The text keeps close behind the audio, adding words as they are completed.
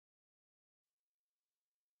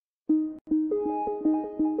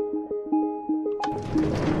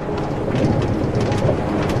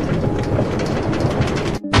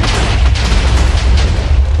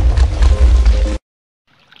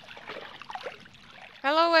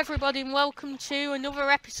Hello everybody and welcome to another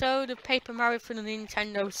episode of Paper Mario for the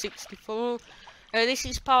Nintendo 64. This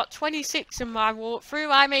is part 26 of my walkthrough.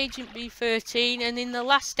 I'm Agent B13 and in the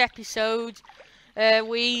last episode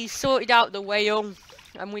we sorted out the whale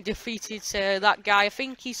and we defeated that guy. I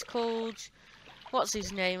think he's called... what's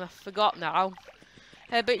his name? I forgot now.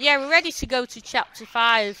 But yeah, we're ready to go to chapter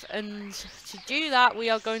 5 and to do that we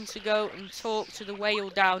are going to go and talk to the whale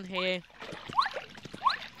down here.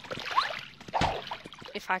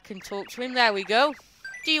 If I can talk to him, there we go.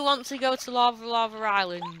 Do you want to go to Lavalava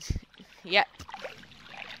Island? Yep.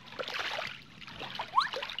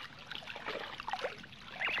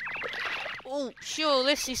 Oh, sure,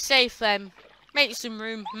 this is safe then. Make some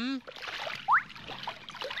room,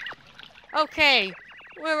 Okay,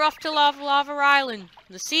 we're off to Lavalava Island.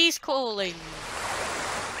 The sea's calling.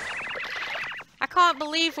 I can't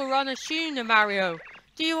believe we're on a schooner, Mario.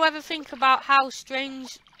 Do you ever think about how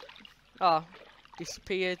strange... Oh,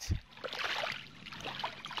 disappeared.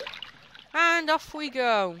 And off we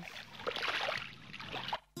go.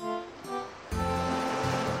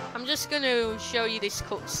 I'm just going to show you this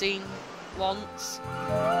cutscene once.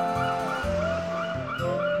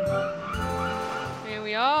 Here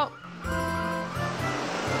we are.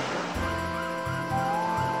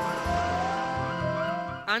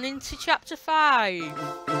 And into chapter 5.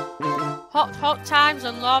 Hot times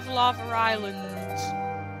on Lavalava Island.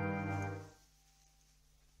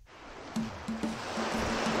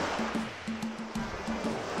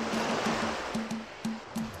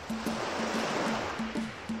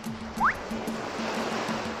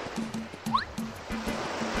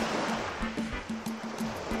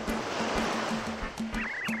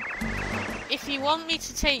 If you want me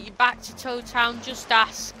to take you back to Toad Town, just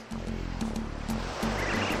ask.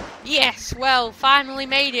 Yes, well, finally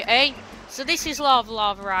made it, eh? So this is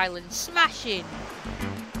Lavalava Island. Smashing!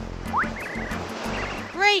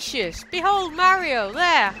 Gracious! Behold Mario,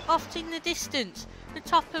 there, off in the distance, the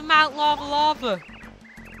top of Mount Lavalava.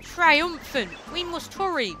 Triumphant! We must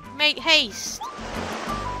hurry, make haste.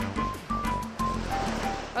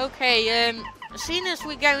 Okay, seeing as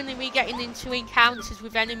we're going to be getting into encounters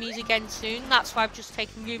with enemies again soon, that's why I've just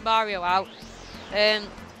taken new Mario out.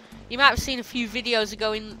 You might have seen a few videos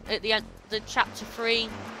ago at the end of chapter 3.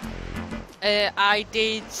 I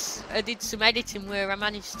did some editing where I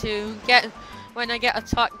managed to get, when I get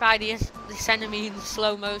attacked by this enemy in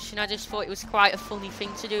slow motion, I just thought it was quite a funny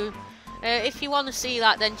thing to do. If you want to see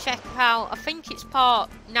that, then check out, I think it's part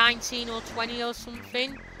 19 or 20 or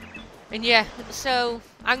something. And yeah, so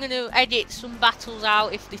I'm going to edit some battles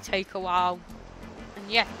out if they take a while.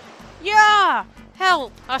 And yeah. Yeah!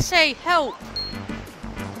 Help! I say help!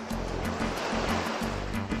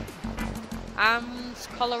 And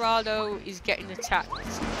Colorado is getting attacked.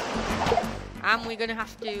 And we're going to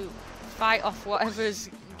have to fight off whatever's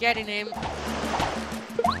getting him.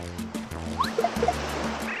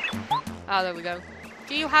 Ah, there we go.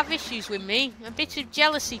 Do you have issues with me? A bit of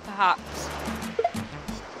jealousy, perhaps?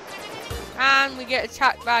 And we get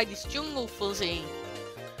attacked by this jungle Fuzzy.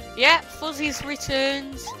 Yeah, Fuzzy's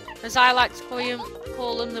returns, as I like to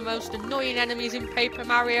call them the most annoying enemies in Paper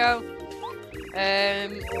Mario.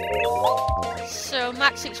 So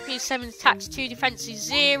max XP 7, attacks 2, defenses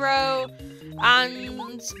 0,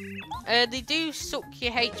 and they do suck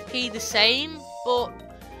your HP the same, but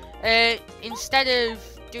instead of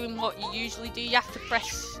doing what you usually do, you have to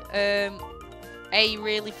press A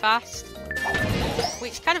really fast,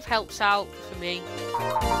 which kind of helps out for me,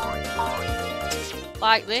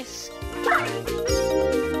 like this.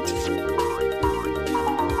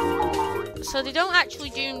 So they don't actually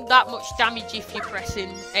do that much damage if you're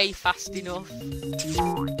pressing A fast enough.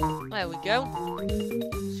 There we go.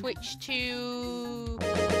 Switch to...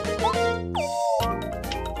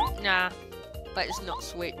 Nah, let's not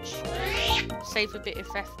switch. Save a bit of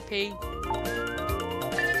FP.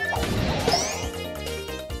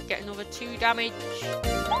 Get another 2 damage.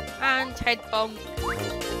 And head bonk.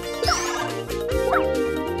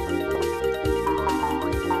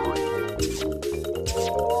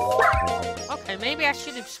 Okay, maybe I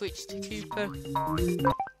should have switched to Cooper.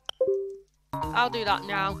 I'll do that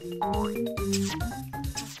now.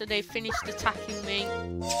 After they've finished attacking me.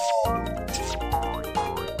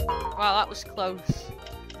 Wow, that was close.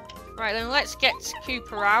 Right then, let's get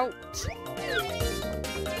Cooper out.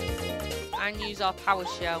 And use our power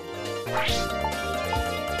shell.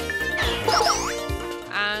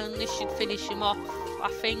 And this should finish him off, I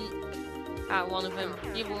think. One of them.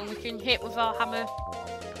 The other one we can hit with our hammer.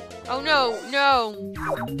 Oh no, no!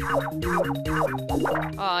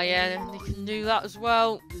 Oh yeah, they can do that as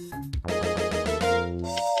well.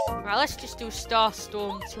 Right, let's just do a star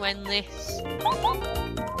storm to end this.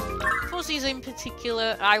 Fuzzies in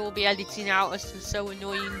particular, I will be editing out as they're so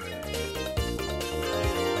annoying.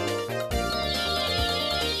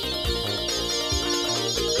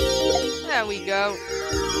 There we go.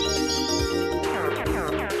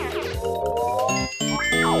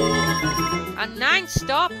 And 9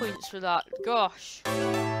 star points for that. Gosh.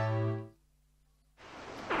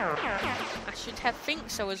 I should think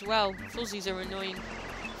so as well. Fuzzies are annoying.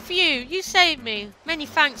 Phew, you saved me. Many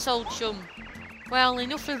thanks, old chum. Well,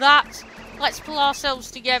 enough of that. Let's pull ourselves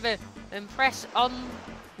together and press on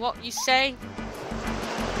what you say.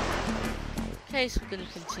 Okay, so we're going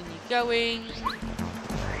to continue going.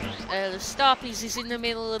 The star piece is in the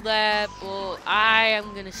middle of there, but I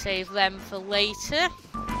am going to save them for later.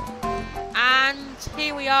 And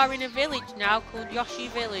here we are in a village now called Yoshi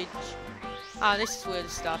Village. Ah, this is where the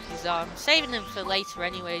star pieces are. I'm saving them for later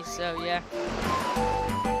anyway, so yeah.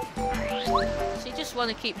 So you just want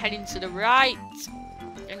to keep heading to the right.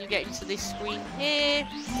 And you get into this screen here.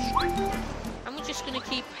 And we're just going to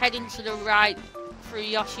keep heading to the right through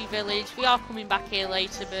Yoshi Village. We are coming back here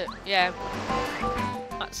later, but yeah.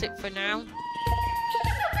 That's it for now.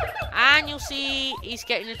 And you'll see he's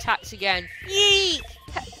getting attacked again. Yeet!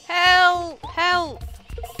 Help! Help!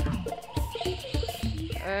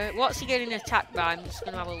 What's he getting attacked by? I'm just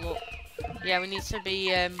going to have a look. Yeah, we need to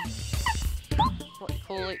be, what do you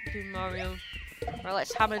call it? Mario. Right,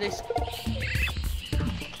 let's hammer this.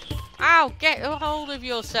 Ow! Get a hold of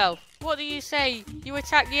yourself. What do you say? You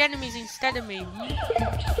attack the enemies instead of me.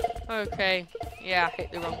 Okay. Yeah, I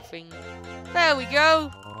hit the wrong thing. There we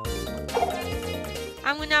go.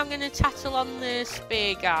 And we're now going to tattle on the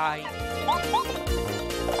spear guy.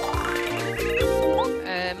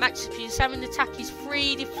 Max speed 7, attack is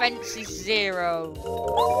 3, defense is 0.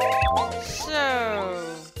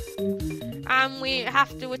 So, and we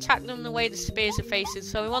have to attack them the way the spears are facing.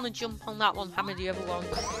 So we want to jump on that one, hammer the other one.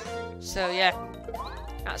 So yeah,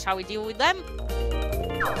 that's how we deal with them.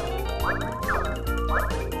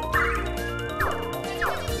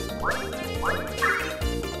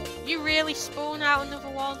 You really spawn out another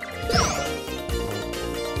one?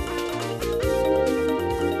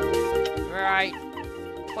 Right.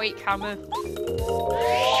 Quake hammer.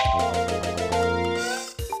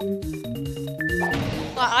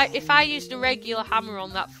 Like if I used a regular hammer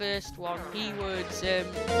on that first one, he would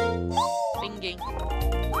thingy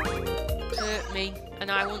hurt me, and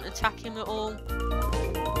I wouldn't attack him at all.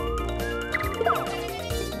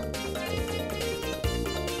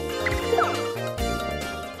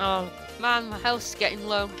 Oh man, my health's getting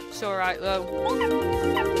low. It's alright though.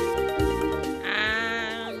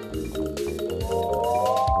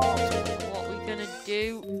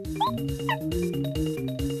 Do.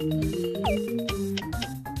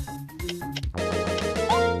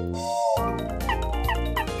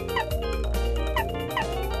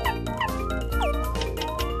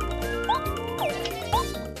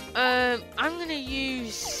 I'm gonna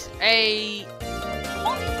use a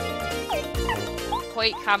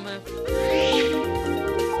quake hammer,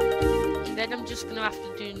 and then I'm just gonna have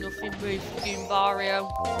to do nothing with Goombario.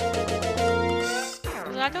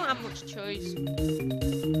 I don't have much choice.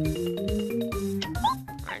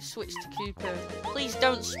 Right, switch to Cooper. Please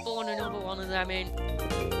don't spawn another one of them in.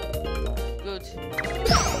 Good.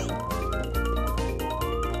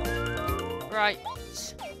 Right,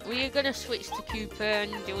 we are going to switch to Cooper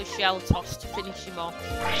and do a shell toss to finish him off.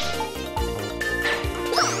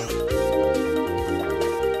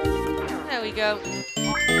 There we go.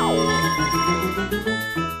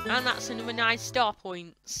 And that's another 9 star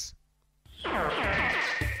points.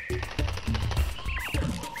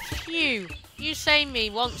 Phew, you saved me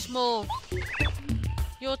once more.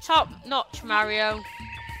 You're top notch, Mario.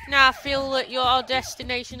 Now I feel that your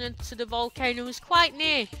destination to the volcano is quite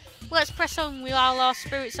near. Let's press on while our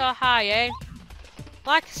spirits are high, eh?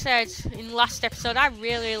 Like I said in the last episode, I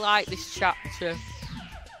really like this chapter.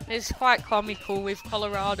 It's quite comical with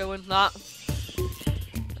Colorado and that.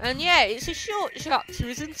 And yeah, it's a short chapter,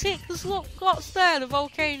 isn't it? Because look, what's there, the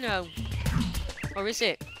volcano. Or is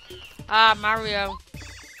it? Ah, Mario.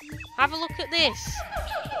 Have a look at this.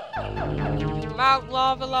 Mount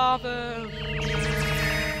Lavalava.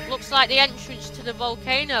 Looks like the entrance to the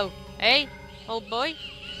volcano. Eh, old boy?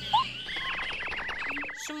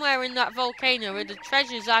 Somewhere in that volcano are the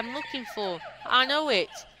treasures I'm looking for. I know it.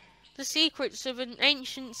 The secrets of an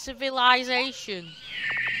ancient civilization.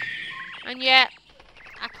 And yet,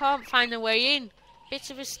 I can't find a way in. Bit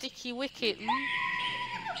of a sticky wicket,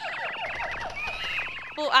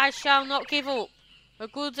 But I shall not give up. A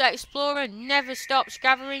good explorer never stops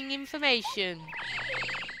gathering information.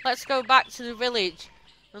 Let's go back to the village.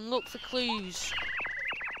 and look for clues.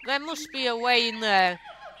 There must be a way in there.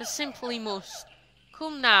 There simply must.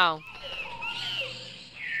 Come now.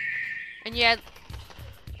 And yeah,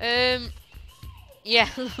 yeah,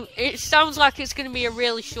 it sounds like it's going to be a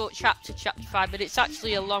really short chapter, chapter 5, but it's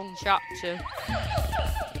actually a long chapter,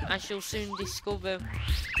 as you'll soon discover.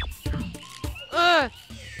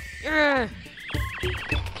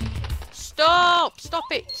 Stop! Stop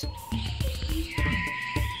it!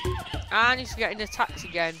 And he's getting attacked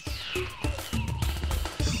again.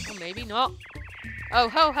 Or maybe not. Oh,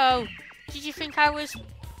 ho ho! Did you think I was,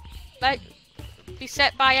 like,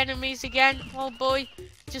 beset by enemies again? Oh boy,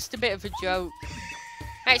 just a bit of a joke.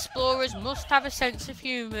 Explorers must have a sense of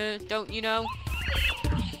humour, don't you know?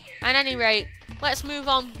 At any rate, let's move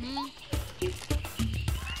on.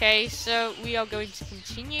 Okay, so we are going to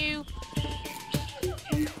continue.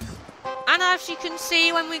 And as you can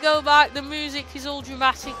see, when we go back, the music is all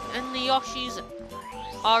dramatic and the Yoshis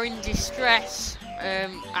are in distress.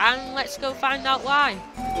 And let's go find out why.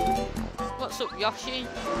 What's up, Yoshi?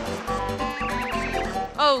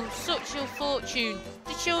 Oh, such ill fortune.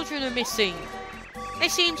 The children are missing. They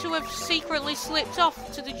seem to have secretly slipped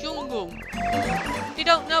off to the jungle. They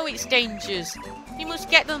don't know its dangers. You must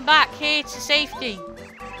get them back here to safety.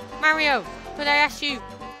 Mario, could I ask you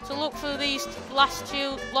to look for these lost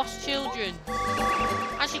children?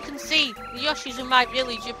 As you can see, the Yoshis in my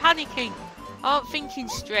village are panicking, aren't thinking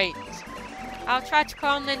straight. I'll try to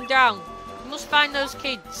calm them down. You must find those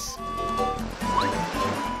kids.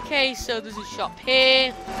 Okay, so there's a shop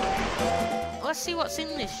here. Let's see what's in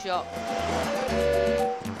this shop.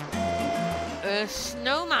 A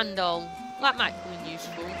snowman doll. That might come in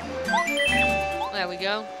useful. There we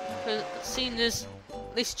go. Seeing as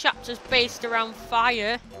this chapter's based around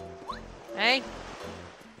fire. Hey?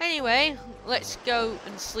 Anyway, let's go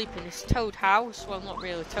and sleep in this toad house. Well, not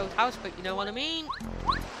really a toad house, but you know what I mean.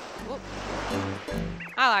 Whoop.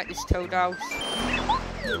 I like this toad house.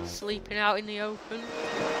 Sleeping out in the open.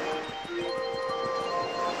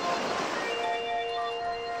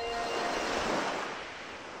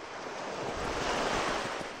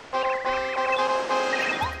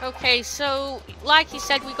 Okay, so like he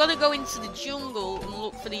said, we gotta go into the jungle and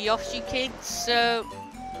look for the Yoshi kids. So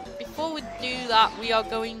before we do that, we are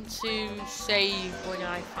going to save when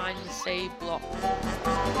I find the save block.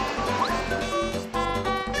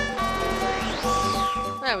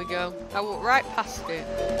 There we go. I walked right past it.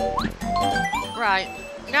 Right,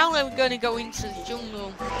 now we're going to go into the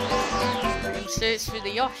jungle and search for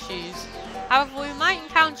the Yoshis. However, we might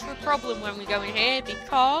encounter a problem when we go in here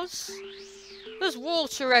because there's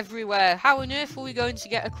water everywhere. How on earth are we going to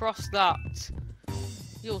get across that?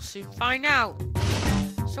 You'll soon find out.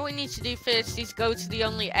 So what we need to do first is go to the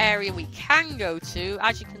only area we can go to.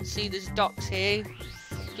 As you can see, there's docks here.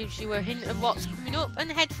 Gives you a hint of what's coming up, and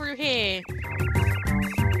head through here.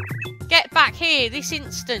 Get back here this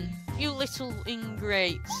instant, you little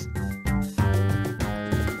ingrates.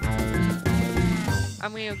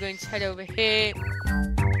 And we are going to head over here.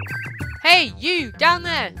 Hey, you down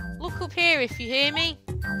there! Look up here if you hear me.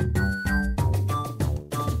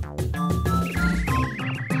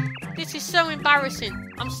 This is so embarrassing.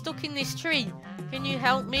 I'm stuck in this tree. Can you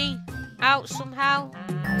help me out somehow?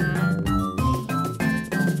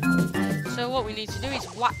 So what we need to do is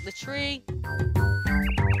whack the tree.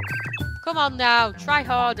 Come on now, try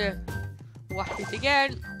harder. Whack it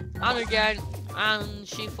again, and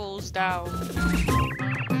she falls down.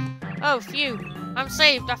 Oh, phew, I'm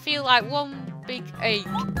saved. I feel like one big ache.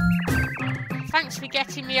 Thanks for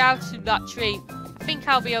getting me out of that tree. I think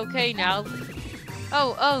I'll be okay now.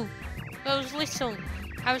 Oh, those little...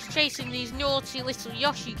 I was chasing these naughty little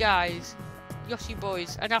Yoshi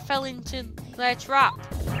boys, and I fell into their trap.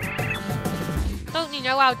 Don't you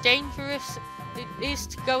know how dangerous it is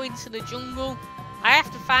to go into the jungle? I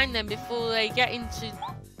have to find them before they get into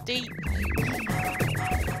deep.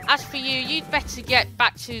 As for you, you'd better get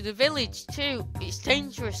back to the village too. It's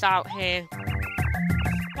dangerous out here.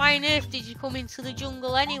 Why on earth did you come into the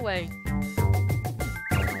jungle anyway?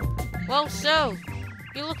 Well, so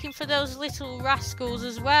you're looking for those little rascals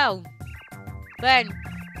as well? Then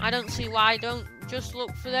I don't see why I don't just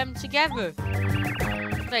look for them together.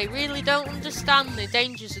 They really don't understand the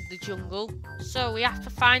dangers of the jungle, so we have to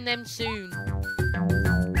find them soon.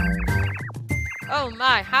 Oh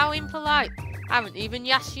my, how impolite. I haven't even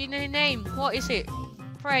asked you their name. What is it?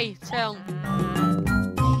 Pray, tell.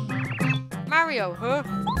 Mario, huh?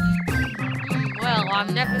 Well,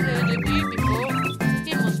 I've never heard of you before.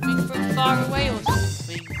 You must be from far away or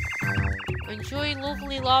something. Enjoy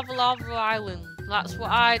lovely Lavalava Island. That's what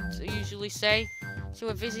I'd usually say to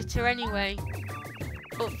a visitor anyway.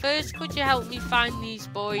 But first, could you help me find these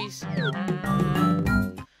boys?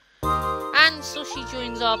 And Sushi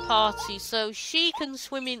joins our party, so she can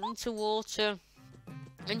swim into water.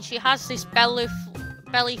 And she has this belly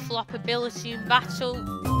flop ability in battle.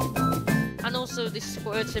 And also this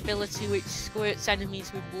squirt ability, which squirts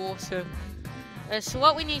enemies with water. So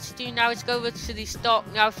what we need to do now is go over to this dock.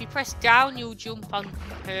 Now if you press down, you'll jump on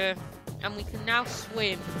her. And we can now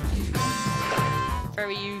swim.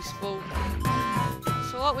 Very useful.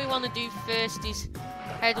 So what we want to do first is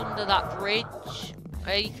head under that bridge.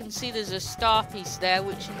 You can see there's a star piece there,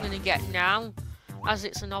 which I'm going to get now, as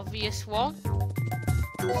it's an obvious one.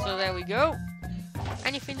 So there we go.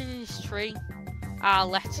 Anything in this tree? Our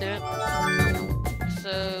letter.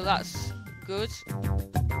 So that's good.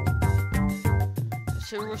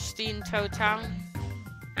 So Rusty in Tow Town.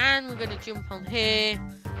 And we're going to jump on here.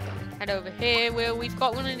 Head over here where we've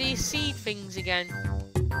got one of these seed things again.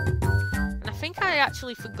 And I think I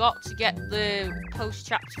actually forgot to get the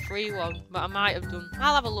post-chapter 3 one, but I might have done.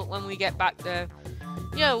 I'll have a look when we get back there.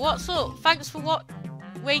 Yo, what's up? Thanks for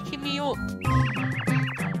waking me up.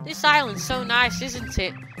 This island's so nice, isn't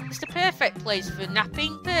it? It's the perfect place for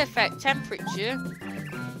napping, perfect temperature.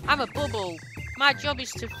 I'm a bubble. My job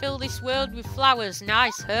is to fill this world with flowers.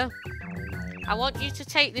 Nice, huh? I want you to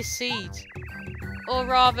take this seed. Or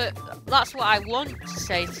rather, that's what I want to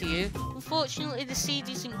say to you. Unfortunately, the seed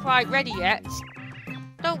isn't quite ready yet.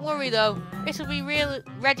 Don't worry though, it'll be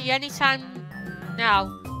ready anytime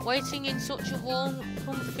now. Waiting in such a warm,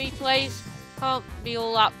 comfy place can't be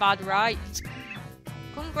all that bad, right?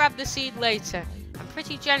 Come grab the seed later. I'm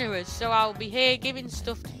pretty generous, so I'll be here giving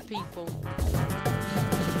stuff to people.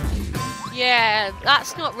 Yeah,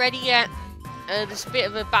 that's not ready yet. There's a bit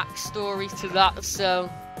of a backstory to that, so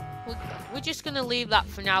we're just going to leave that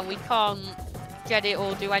for now. We can't get it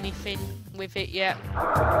or do anything with it yet.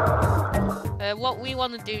 What we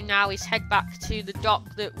want to do now is head back to the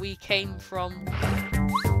dock that we came from.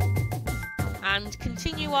 And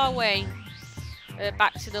continue our way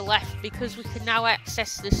back to the left, because we can now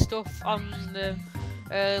access the stuff on the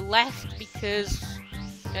left, because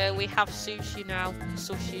we have sushi now.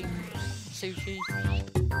 Sushi.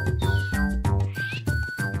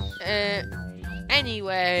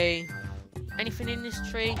 Anyway, anything in this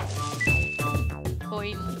tree?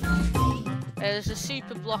 Coin. There's a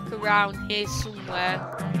super block around here somewhere,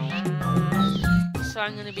 so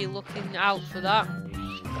I'm going to be looking out for that.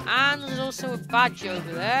 And there's also a badge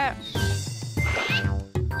over there.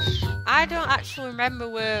 I don't actually remember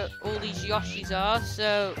where all these Yoshis are,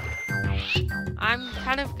 so I'm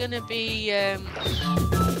kind of going to be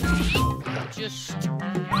just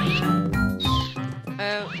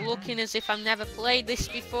looking as if I've never played this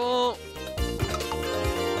before.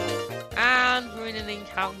 And we're in an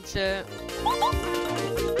encounter.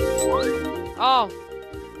 Oh,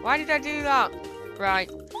 why did I do that?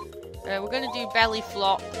 Right, we're going to do belly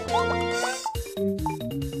flop.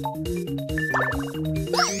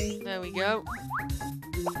 There we go.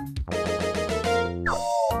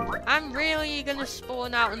 I'm really going to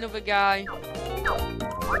spawn out another guy.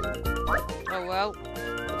 Oh well.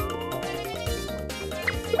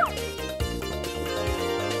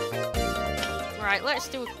 Right, let's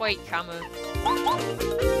do a quake camo.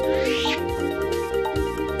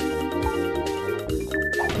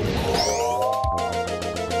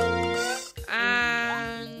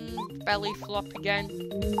 And belly flop again.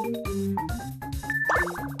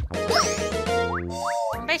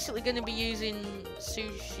 I'm basically going to be using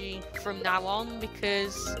sushi from now on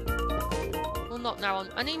because, well, not now on,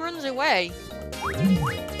 and he runs away.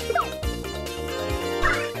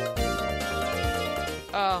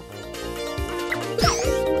 Oh.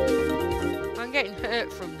 I'm getting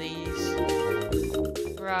hurt from these.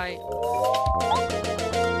 Right.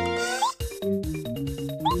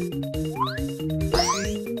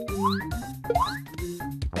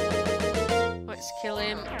 Let's kill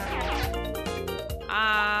him.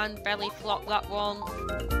 And belly flop that one.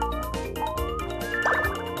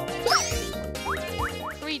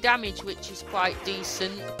 3 damage, which is quite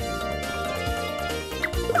decent.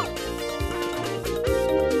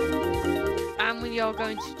 And we are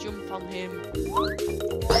going to jump on him.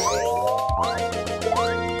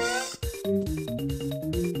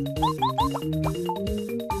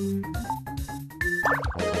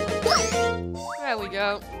 There we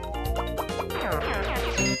go.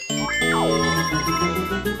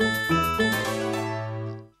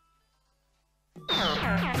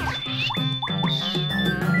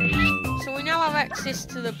 So we now have access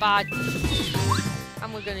to the badge.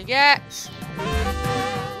 And we're going to get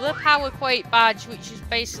the Power Quake badge, which is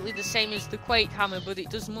basically the same as the Quake Hammer, but it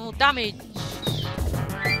does more damage.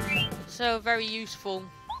 So So very useful.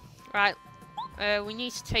 Right, we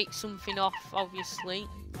need to take something off, obviously.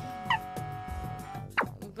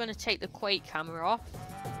 We're going to take the Quake hammer off.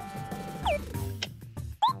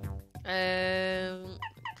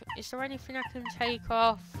 Is there anything I can take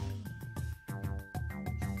off?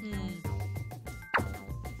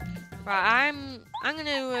 Right, I'm going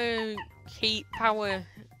to keep Power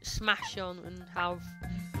Smash on and have...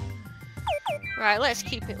 Right, let's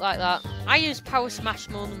keep it like that. I use Power Smash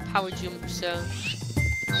more than Power Jump, so...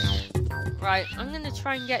 Right, I'm going to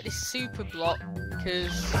try and get this Super Block,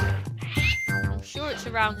 because I'm sure it's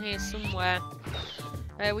around here somewhere.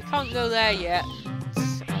 We can't go there yet.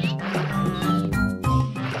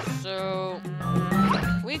 So,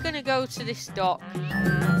 we're going to go to this dock.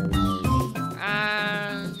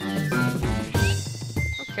 And...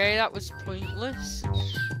 Okay, that was pointless.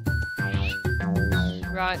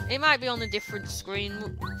 Right, it might be on a different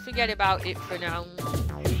screen. Forget about it for now.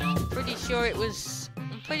 I'm pretty sure it was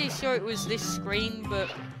this screen,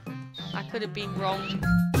 but I could have been wrong.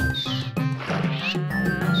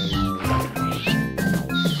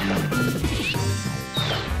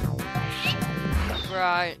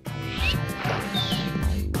 Right.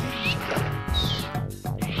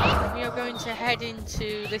 We are going to head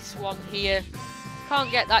into this one here.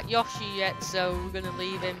 Can't get that Yoshi yet, so we're going to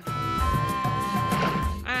leave him.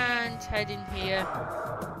 And head in here.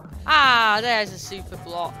 Ah, there's a Super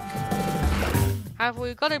Block. Have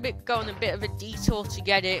we got to go on a bit of a detour to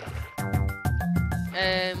get it?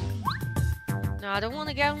 No, I don't want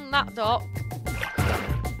to get on that dock.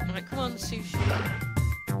 Right, come on, Sushi.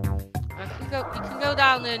 You can go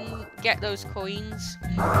down and get those coins.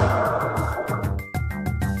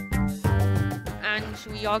 And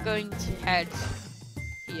we are going to head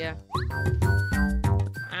here.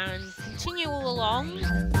 And continue all along.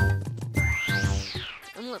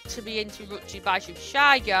 And look to be interrupted by some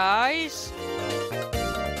Shy Guys.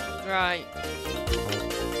 Right.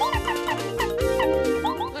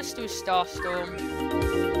 Let's do a Star Storm.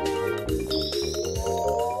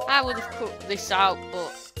 I would have cut this out,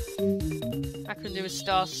 but I can do a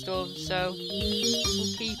Star Storm, so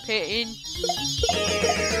we'll keep it in.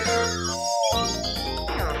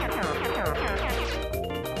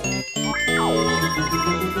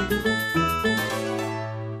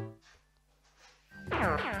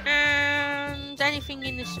 And anything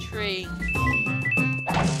in this tree.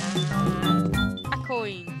 A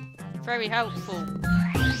coin. Very helpful.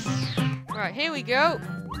 Right, here we go.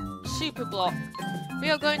 Super Block. We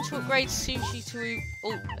are going to upgrade Sushi to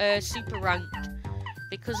Super Rank.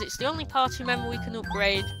 Because it's the only party member we can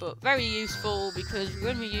upgrade, but very useful because we're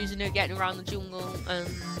going to be using her getting around the jungle, and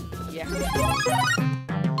yeah.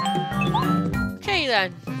 Okay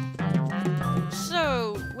then.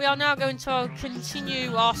 So, we are now going to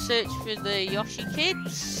continue our search for the Yoshi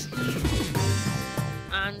kids.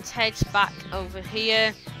 And head back over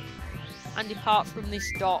here. And depart from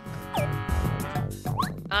this dock.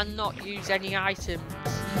 And not use any items.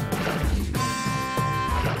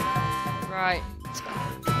 Right.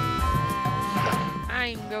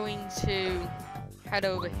 I'm going to head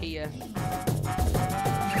over here.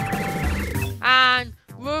 And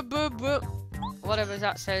whatever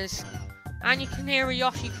that says. And you can hear a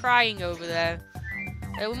Yoshi crying over there.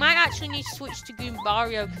 We might actually need to switch to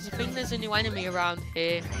Goombario because I think there's a new enemy around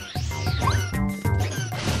here.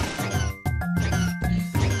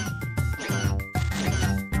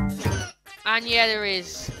 And yeah, there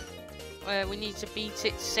is. We need to beat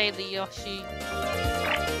it to save the Yoshi.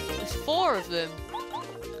 There's 4 of them.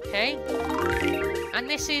 Okay. And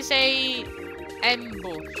this is a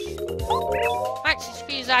ambush. Max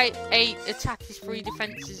HP is 8, attack is 3,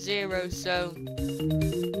 defense is 0, so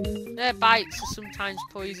their bites are sometimes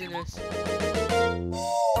poisonous.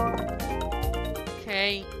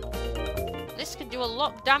 Okay. This could do a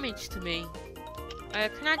lot of damage to me.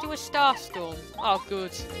 Can I do a Star Storm? Oh,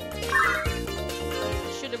 good.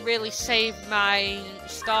 Should have really saved my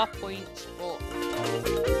star points, but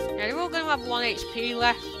yeah, they're all going to have 1 HP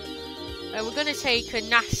left. We're going to take a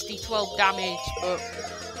nasty 12 damage, but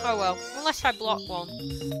oh well, unless I block one.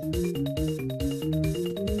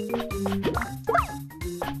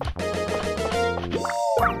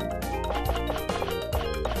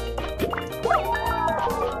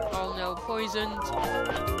 Oh no, poisoned.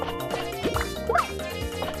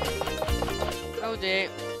 Oh dear.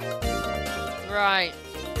 Right.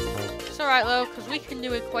 It's alright though, because we can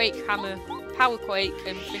do a Quake Hammer, Power Quake,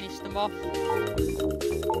 and finish them off.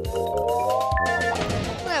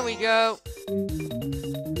 There we go.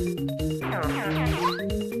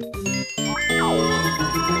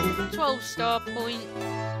 Star point.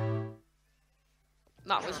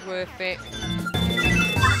 That was worth it.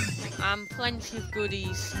 and plenty of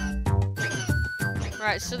goodies.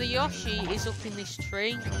 Right, so the Yoshi is up in this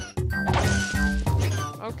tree.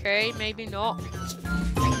 Okay, maybe not.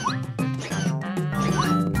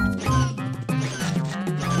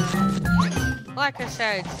 Like I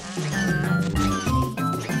said,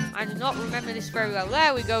 I do not remember this very well.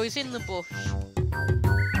 There we go, he's in the bush.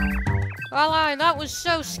 Well, that was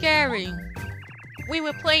so scary. We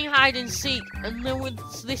were playing hide and seek, and there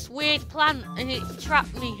was this weird plant, and it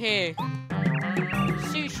trapped me here.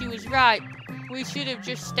 Sushi was right. We should have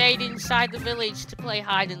just stayed inside the village to play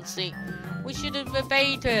hide and seek. We should have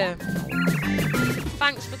obeyed her.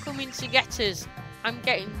 Thanks for coming to get us. I'm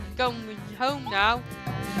going home now.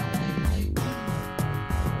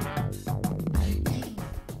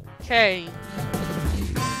 Okay.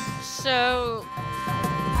 So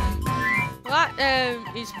that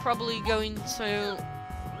is probably going to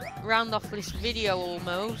round off this video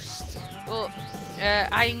almost. But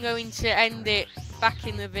I'm going to end it back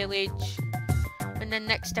in the village. And then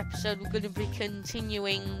next episode we're going to be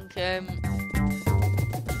continuing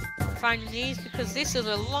finding these, because this is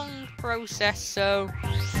a long process, so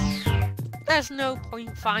there's no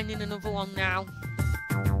point finding another one now.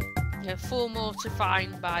 Yeah, 4 more to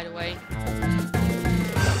find, by the way.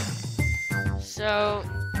 So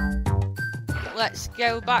let's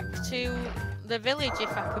go back to the village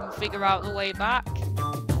if I can figure out the way back.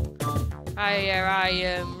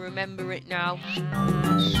 I remember it now.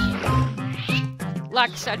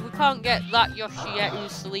 Like I said, we can't get that Yoshi yet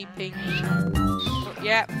who's sleeping. But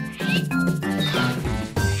yeah,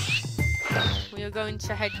 we are going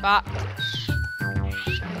to head back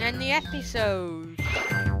and end the episode.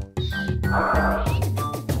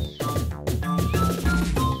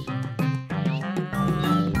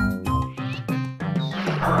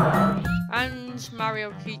 And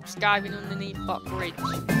Mario keeps diving underneath that bridge.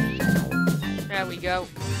 There we go.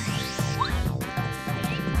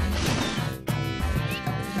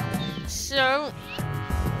 So,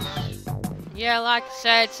 yeah, like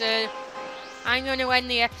I said, I'm going to end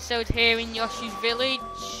the episode here in Yoshi's Village.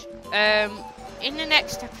 In the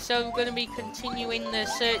next episode, we're going to be continuing the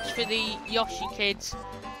search for the Yoshi kids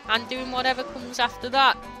and doing whatever comes after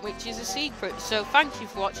that, which is a secret. So, thank you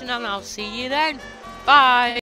for watching, and I'll see you then. Bye!